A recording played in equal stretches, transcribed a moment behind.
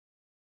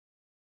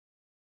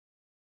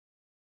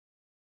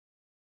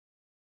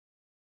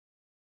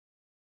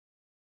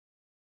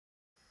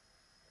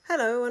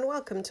Hello and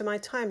welcome to my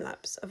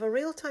time-lapse of a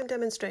real-time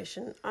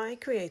demonstration I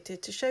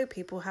created to show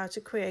people how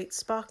to create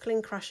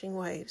sparkling crashing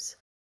waves.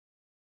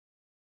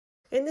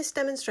 In this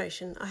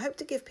demonstration, I hope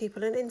to give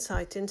people an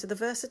insight into the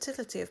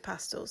versatility of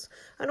pastels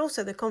and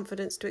also the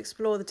confidence to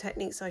explore the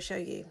techniques I show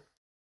you.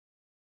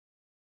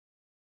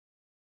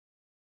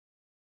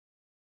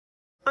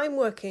 I'm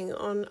working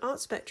on Art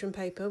Spectrum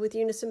paper with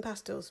Unison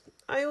pastels.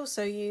 I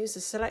also use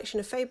a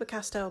selection of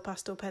Faber-Castell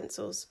pastel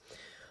pencils.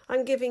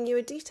 I'm giving you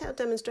a detailed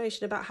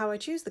demonstration about how I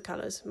choose the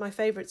colours, my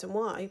favourites and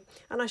why,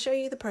 and I show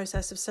you the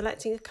process of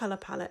selecting a colour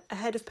palette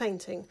ahead of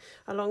painting,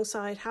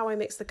 alongside how I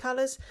mix the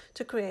colours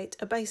to create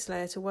a base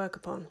layer to work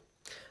upon.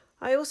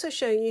 I also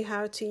show you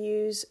how to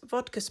use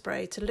vodka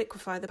spray to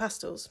liquefy the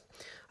pastels.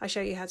 I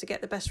show you how to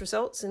get the best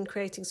results in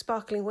creating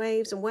sparkling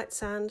waves and wet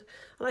sand,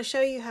 and I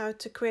show you how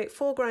to create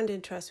foreground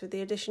interest with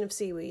the addition of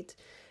seaweed.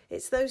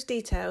 It's those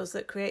details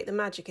that create the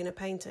magic in a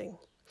painting.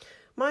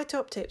 My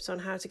top tips on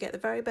how to get the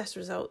very best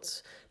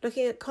results,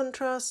 looking at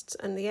contrasts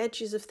and the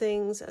edges of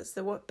things as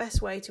the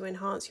best way to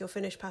enhance your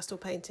finished pastel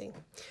painting.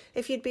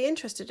 If you'd be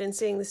interested in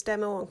seeing this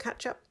demo on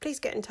Catch Up, please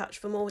get in touch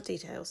for more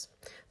details.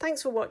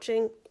 Thanks for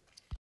watching.